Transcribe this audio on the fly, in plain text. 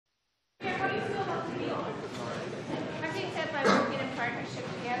I think that by working in partnership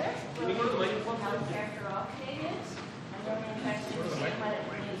together, we'll make healthcare for all Canadians. I'm really interested in seeing what it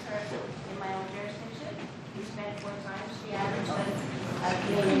means in my own jurisdiction. We spend 4 times the average that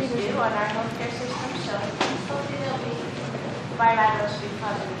Canadians do on our healthcare system, so hopefully there'll be bilateral street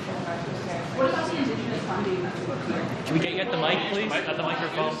positive for the Northwest Territories. What about the Indigenous funding that's worked here? Can we get you at the mic, please? At the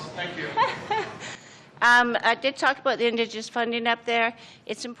microphone. Thank you. I did talk about the Indigenous funding up there.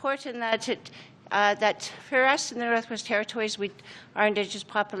 It's important that for us in the Northwest Territories, our Indigenous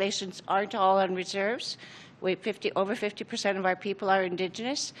populations aren't all on reserves. Over 50% of our people are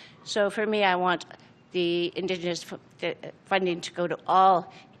Indigenous. So for me, I want the Indigenous funding to go to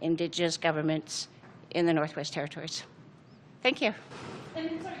all Indigenous governments in the Northwest Territories. Thank you. And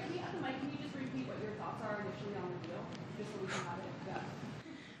sorry, can you have the mic? Can you just repeat what your thoughts are initially on the deal, just so we can have it? Yeah.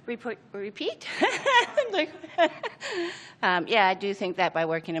 Repeat? Yeah, I do think that by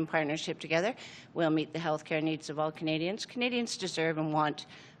working in partnership together, we'll meet the healthcare needs of all Canadians. Canadians deserve and want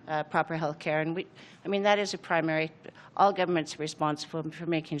proper healthcare, and I mean that is a primary. All governments are responsible for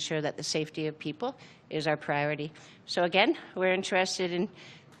making sure that the safety of people is our priority. So again, we're interested in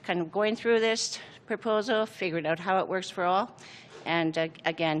kind of going through this proposal, figuring out how it works for all, and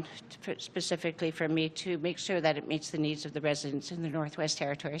again, specifically for me to make sure that it meets the needs of the residents in the Northwest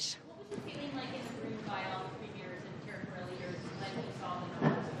Territories. What was the feeling like in the room by all the premiers and territorial leaders when you saw the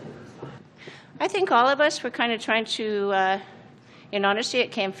numbers for the first time? I think all of us were kind of trying to, in honesty,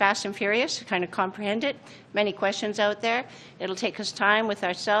 it came fast and furious to kind of comprehend it. Many questions out there. It'll take us time with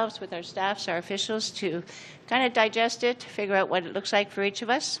ourselves, with our staffs, our officials to kind of digest it, figure out what it looks like for each of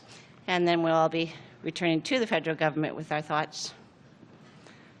us, and then we'll all be returning to the federal government with our thoughts.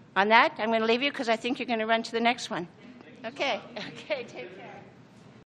 On that, I'm going to leave you because I think you're going to run to the next one. Okay, take care.